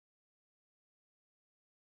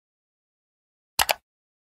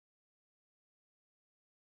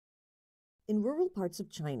In rural parts of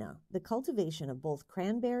China, the cultivation of both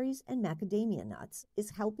cranberries and macadamia nuts is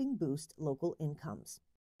helping boost local incomes.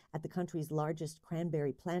 At the country's largest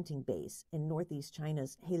cranberry planting base in northeast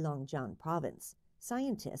China's Heilongjiang Province,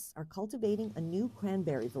 scientists are cultivating a new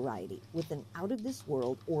cranberry variety with an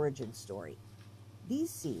out-of-this-world origin story. These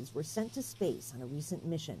seeds were sent to space on a recent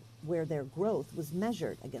mission, where their growth was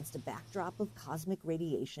measured against a backdrop of cosmic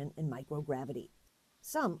radiation and microgravity.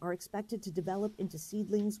 Some are expected to develop into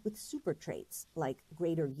seedlings with super traits, like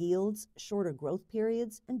greater yields, shorter growth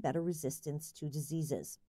periods, and better resistance to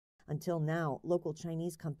diseases. Until now, local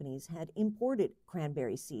Chinese companies had imported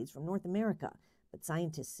cranberry seeds from North America, but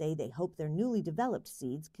scientists say they hope their newly developed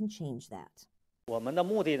seeds can change that.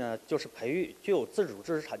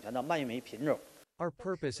 Our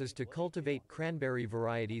purpose is to cultivate cranberry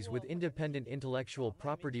varieties with independent intellectual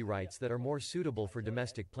property rights that are more suitable for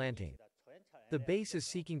domestic planting. The base is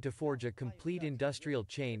seeking to forge a complete industrial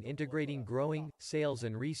chain integrating growing, sales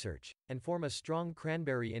and research, and form a strong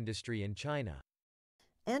cranberry industry in China.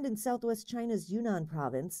 And in southwest China's Yunnan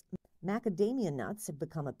province, macadamia nuts have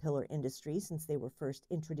become a pillar industry since they were first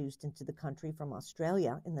introduced into the country from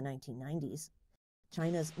Australia in the 1990s.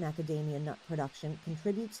 China's macadamia nut production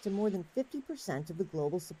contributes to more than 50% of the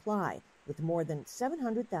global supply, with more than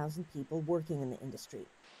 700,000 people working in the industry.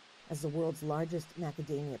 As the world's largest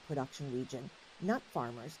macadamia production region, nut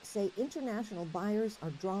farmers say international buyers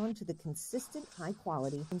are drawn to the consistent high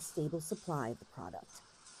quality and stable supply of the product.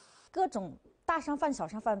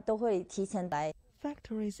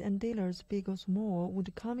 Factories and dealers, big or small,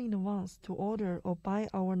 would come in advance to order or buy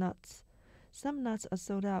our nuts. Some nuts are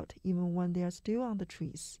sold out even when they are still on the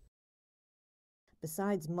trees.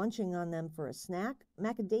 Besides munching on them for a snack,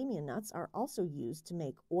 macadamia nuts are also used to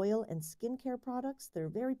make oil and skincare products that are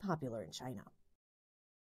very popular in China.